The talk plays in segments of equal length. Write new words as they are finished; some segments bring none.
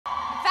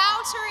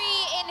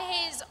Valtteri in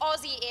his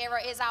Aussie era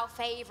is our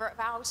favourite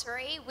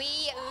Valtteri. We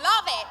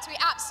love it. We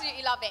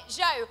absolutely love it.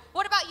 Zhou,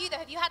 what about you though?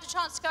 Have you had a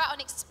chance to go out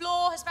and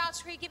explore? Has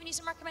Valtteri given you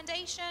some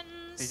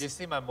recommendations? Did you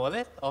see my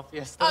mullet of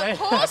yesterday? Of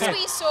course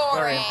we saw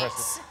Very it.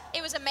 impressive.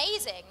 It was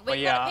amazing. But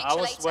We've yeah, got a I picture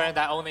was later. wearing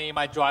that only in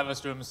my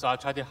driver's room, so I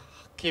tried to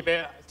keep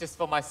it just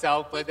for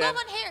myself. We've But got then,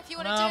 one here if you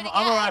want no, to do it again.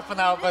 I'm alright for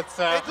now, but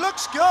It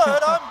looks good.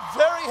 I'm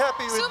very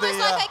happy with It's almost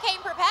like I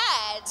came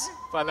prepared.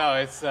 but no,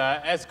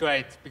 it's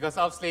great because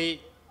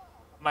obviously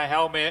my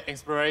helmet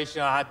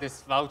inspiration. I had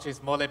this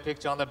Valtteri's mullet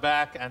picture on the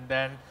back, and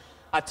then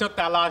I took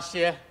that last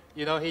year.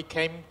 You know, he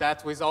came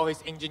that with all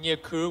his engineer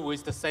crew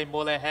with the same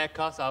mullet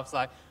haircut. So I was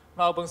like,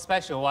 Melbourne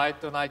special. Why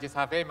don't I just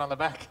have him on the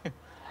back?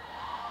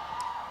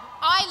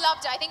 I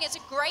loved it. I think it's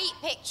a great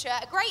picture,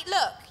 a great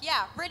look.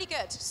 Yeah, really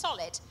good,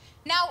 solid.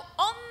 Now,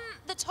 on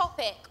the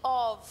topic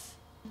of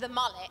the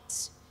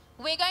mullet,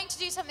 we're going to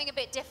do something a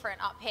bit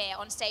different up here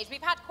on stage.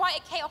 We've had quite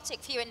a chaotic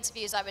few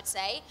interviews, I would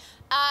say,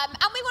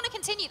 and we want to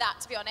continue that,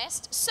 to be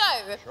honest. So,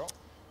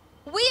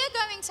 we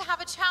are going to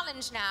have a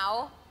challenge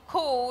now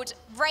called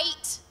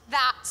Rate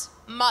That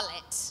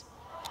Mullet.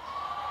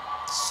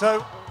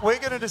 So we're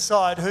going to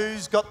decide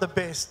who's got the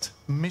best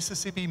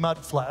Mississippi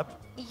Mudflap.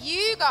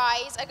 You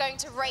guys are going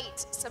to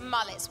rate some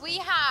mullets. We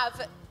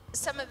have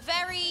some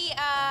very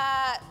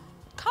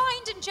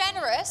kind and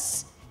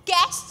generous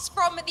guests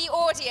from the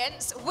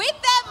audience with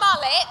their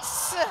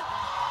mullets.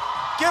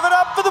 Give it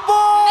up for the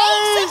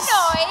boys! Make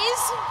some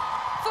noise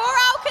for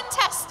our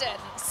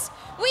contestants.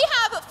 We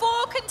have 4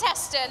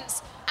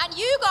 contestants, and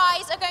you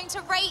guys are going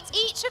to rate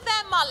each of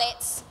their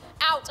mullets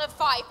out of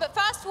 5. But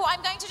first of all,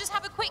 I'm going to just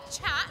have a quick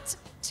chat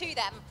to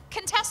them.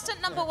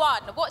 Contestant number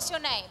 1, what's your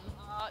name?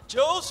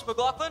 Jules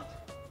McLaughlin.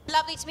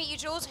 Lovely to meet you,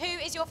 Jules. Who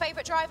is your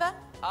favourite driver?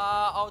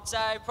 I would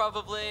say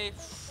probably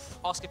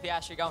Oscar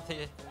Piastri going for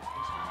you.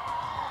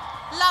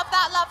 Love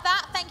that, love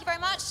that. Thank you very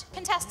much.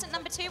 Contestant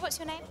number 2, what's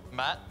your name?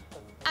 Matt.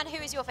 And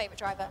who is your favourite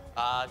driver?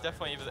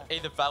 Definitely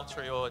either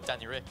Valtteri or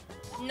Danny Rick.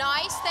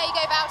 Nice, there you go,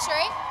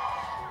 Valtteri.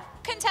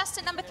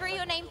 Contestant number 3,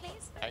 your name,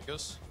 please?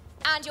 Angus.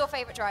 And your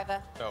favourite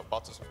driver? Oh,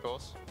 Bottas, of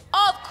course.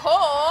 Of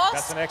course.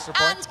 That's an extra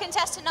point. And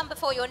contestant number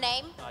 4, your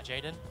name?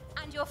 Jaden.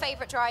 And your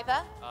favourite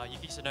driver?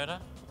 Yuki Tsunoda.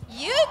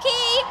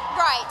 Yuki!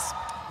 Right.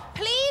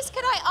 Please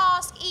could I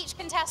ask each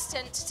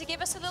contestant to give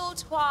us a little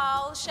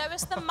twirl, show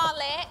us the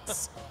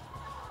mullet.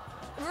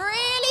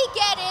 Really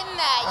get in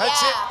there,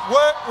 That's yeah.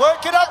 it.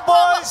 Work it up,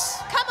 boys.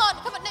 Come on,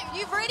 come on. No,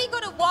 you've really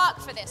got to work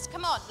for this.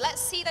 Come on,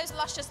 let's see those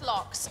luscious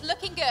locks.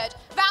 Looking good.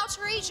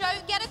 Valtteri,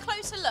 Zhou, get a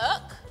closer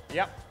look.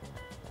 Yep.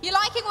 You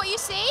liking what you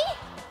see?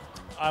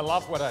 I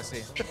love what I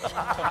see. Okay,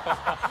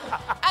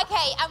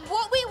 and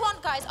what we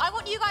want, guys, I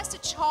want you guys to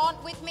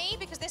chant with me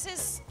because this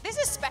is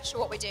special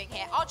what we're doing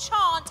here. Our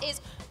chant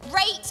is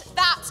rate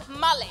that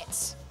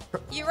mullet.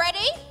 You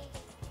ready?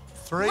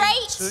 3,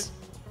 Rate. 2.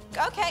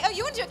 Okay, oh,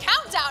 you want to do a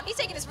countdown? He's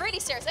taking this really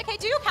serious. Okay,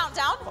 do your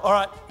countdown. All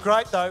right,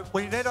 great though.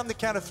 We need on the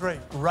count of 3.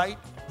 Rate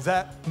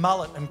that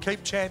mullet and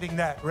keep chanting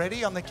that.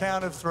 Ready? On the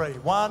count of 3.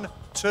 1,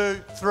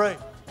 2, 3.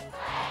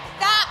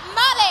 That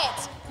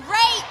mullet.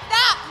 Rate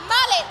that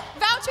mullet.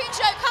 Valtteri and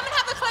Zhou, come and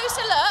have a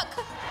closer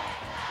look.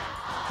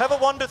 Have a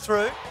wander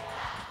through.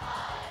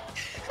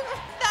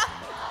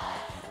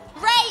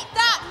 Rate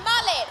that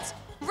mullet.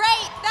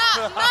 Rate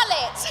that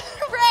mullet.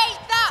 Rate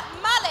that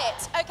mullet.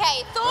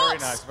 Okay,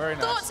 thoughts? Very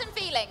nice. Thoughts and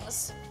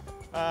feelings.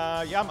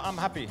 Yeah, I'm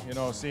happy, you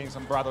know, seeing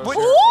some brothers. Ooh, here.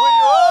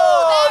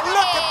 oh, there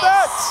look it at is.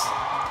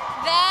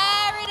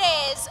 that! There it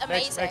is.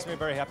 Amazing. Makes me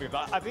very happy.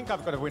 But I think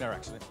I've got a winner,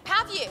 actually.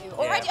 Have you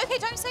already? Yeah. Okay,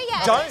 don't say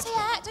yet. Don't. say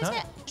yet. Don't say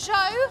yet.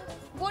 Zhou,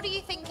 what are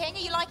you thinking? Are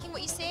you liking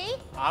what you see?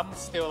 I'm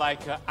still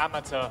like an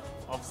amateur,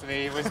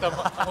 obviously, with the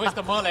with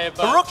the mullet.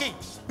 The But rookie.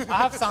 I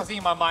have something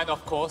in my mind,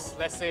 of course.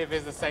 Let's see if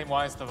it's the same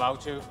one as the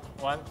Valtteri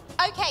one.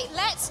 Okay,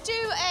 let's do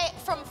it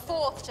from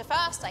 4th to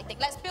 1st, I think.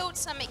 Let's build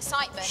some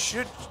excitement.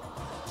 Should.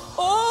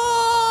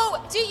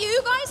 Oh, do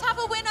you guys have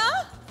a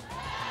winner?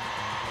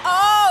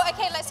 Oh,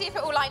 okay, let's see if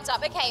it all lines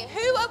up. Okay,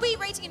 who are we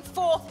rating in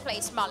 4th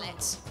place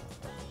mullet?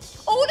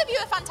 All of you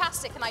are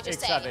fantastic, can I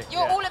just Exactly, say?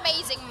 You're yeah. all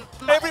amazing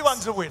mullets.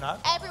 Everyone's a winner.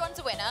 Everyone's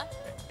a winner.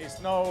 It's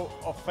no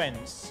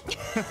offense.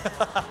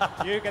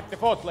 You get the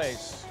 4th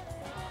place.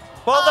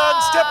 Well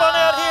done. Step on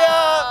out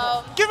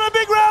here. Give him a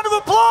big round of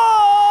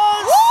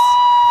applause.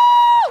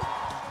 Woo!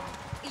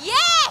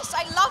 Yes,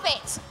 I love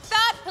it.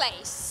 3rd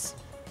place.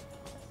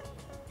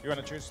 You want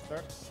to choose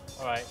 3rd?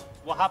 All right.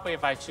 What happens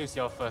if I choose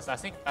your first? I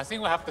think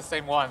we have the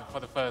same one for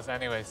the first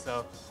anyway.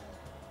 So.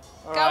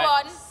 All Go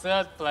right, on.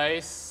 3rd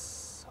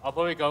place. I'll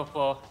probably go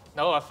for,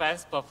 no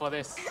offense, but for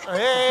this.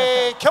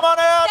 Hey, come on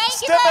out. Thank you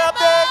Step very out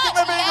there. Give him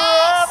a much. big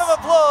Yes. round of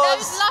applause.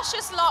 Those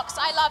luscious locks,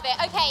 I love it.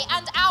 Okay,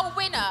 and our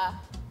winner.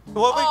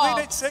 Well, Oh.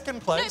 we need 2nd No,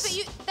 place.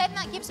 but then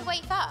that gives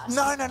away first.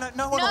 No one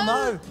will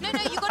know. No,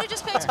 you got to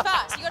just go to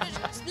first. You got to.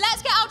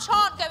 Let's get our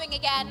chant going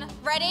again.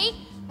 Ready?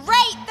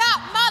 Rate that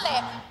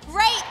mullet.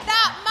 Rate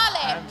that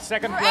mullet. And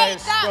 2nd Rate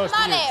place that goes to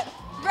you. mullet.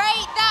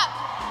 Rate that.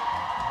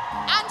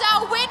 And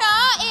our winner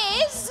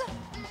is.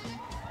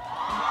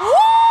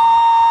 Woo!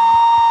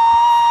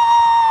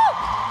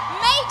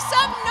 Make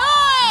some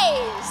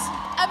noise.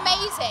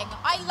 amazing.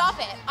 I love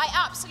it. I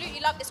absolutely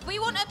love this. We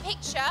want a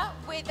picture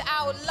with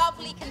our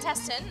lovely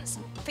contestants.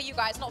 For you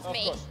guys, not for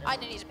me. course. I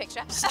don't need a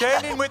picture.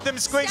 Stand in with them,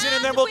 squeeze in,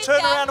 and then Stand we'll with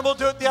turn them. around and we'll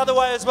do it the other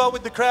way as well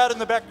with the crowd in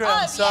the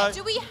background. Oh, so yeah.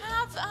 Do we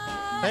have...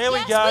 There we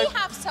yes, go. we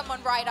have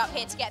someone right up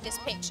here to get this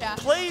picture.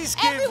 Please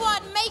give...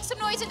 Everyone, make some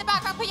noise in the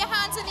background. Put your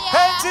hands in the air.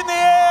 Hands in the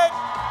air!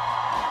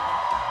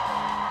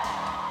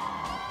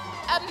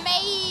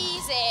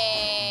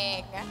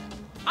 Amazing.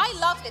 I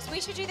love this. We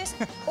should do this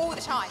all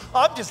the time.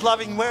 I'm just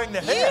loving wearing the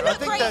You hair. look I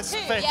think great that's too.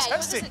 Yeah, yours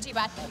fantastic. isn't too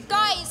bad.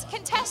 Guys,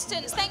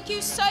 contestants, thank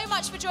you so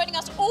much for joining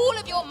us. All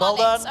of your Well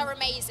mullets done. are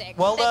amazing.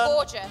 Well They're done.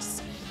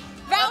 gorgeous.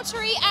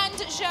 Valtteri and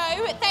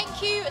Zhou,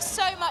 thank you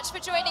so much for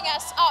joining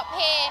us up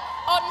here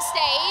on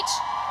stage.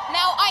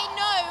 Now, I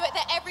know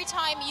that every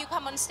time you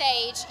come on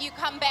stage, you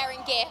come bearing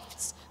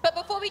gifts. But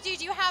before we do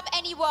you have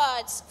any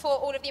words for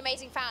all of the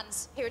amazing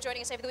fans who are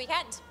joining us over the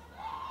weekend?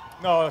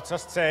 No,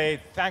 just say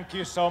thank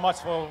you so much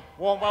for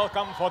warm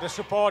welcome, for the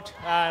support,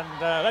 and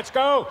let's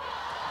go.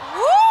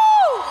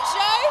 Woo!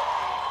 Zhou?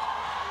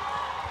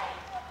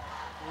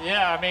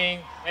 Yeah, I mean,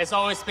 it's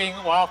always been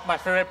one of my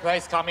favorite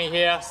places coming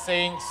here,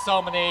 seeing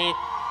so many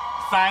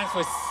fans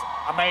with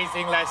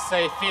amazing, let's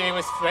say, feeling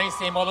with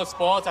racing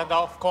motorsports, and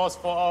of course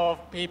for all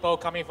people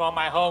coming from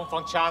my home,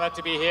 from China,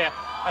 to be here.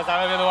 As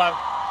I really want.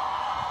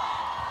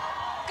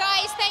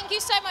 Guys, thank you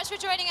so much for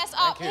joining us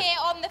up you. here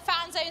on the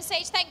Fan Zone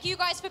stage. Thank you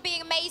guys for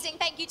being amazing.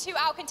 Thank you to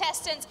our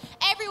contestants.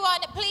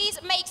 Everyone, please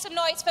make some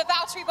noise for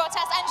Valtteri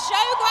Bottas and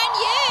Zhou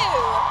Guanyu.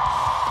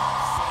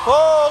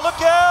 Oh,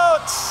 look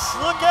out!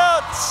 Look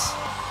out!